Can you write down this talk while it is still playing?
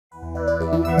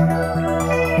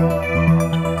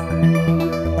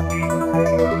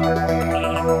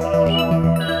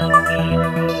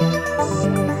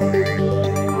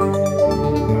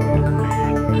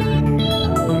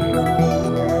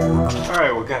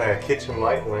Alright, we got a kitchen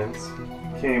light lens.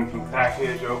 Came from the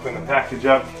package, opened the package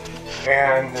up,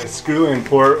 and the screw-in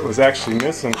port was actually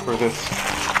missing for this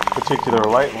particular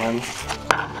light lens.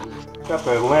 Got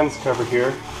the lens cover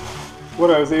here. What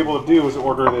I was able to do was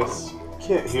order this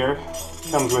kit here.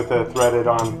 Comes with a threaded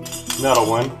on metal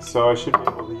one, so I should be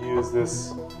able to use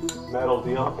this metal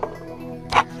deal.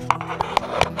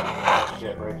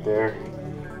 Get right there,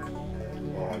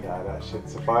 and that should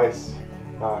suffice.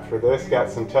 For this, got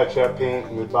some touch-up paint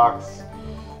in the box,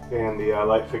 and the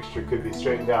light fixture could be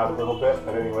straightened out a little bit,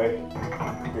 but anyway,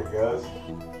 here it goes.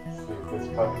 Let's see if this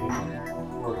puppy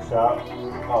works out.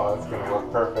 Oh, that's going to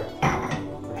work perfect,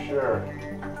 for sure.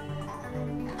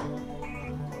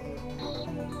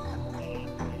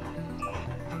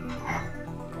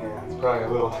 Yeah, it's probably a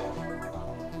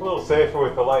little safer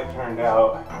with the light turned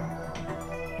out.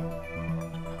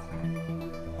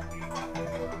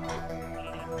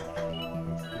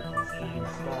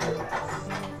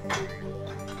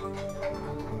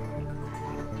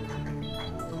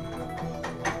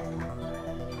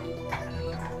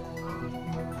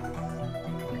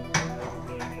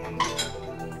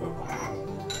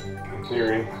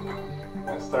 Theory.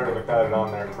 I started without it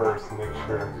on there first to make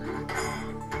sure.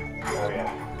 Oh yeah.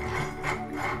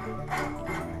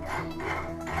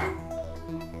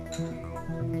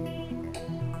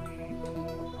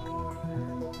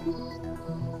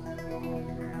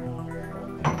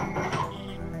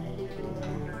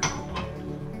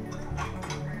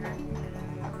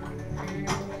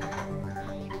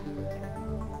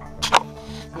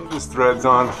 So it just threads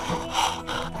on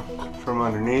from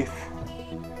underneath.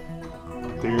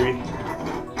 Theory.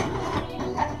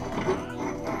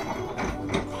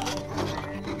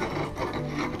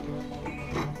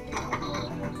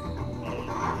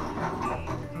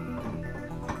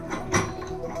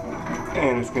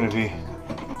 And it's going to be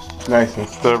nice and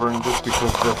stubborn just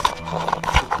because the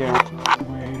camera the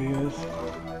way it is.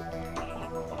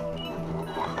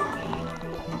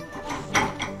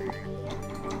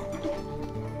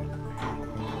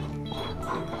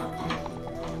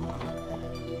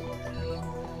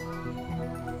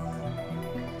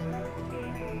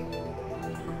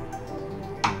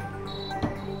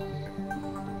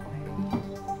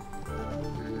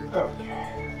 Okay,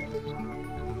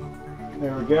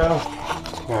 there we go.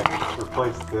 Now I can just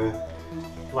replace the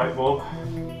light bulb,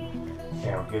 and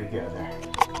we're good to go there.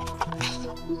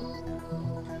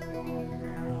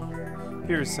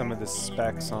 Here's some of the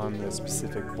specs on the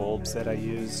specific bulbs that I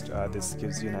used. This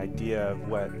gives you an idea of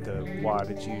what the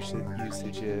wattage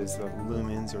usage is, the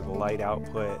lumens or the light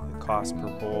output, the cost per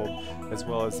bulb, as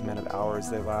well as the amount of hours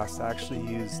they last. I actually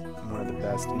used one of the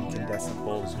best incandescent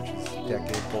bulbs, which is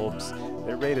decade bulbs.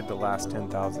 They're rated to last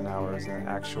 10,000 hours, and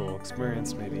actual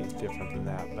experience may be different than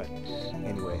that. But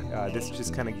anyway, this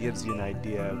just kind of gives you an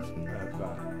idea of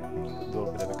a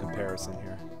little bit of a comparison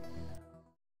here.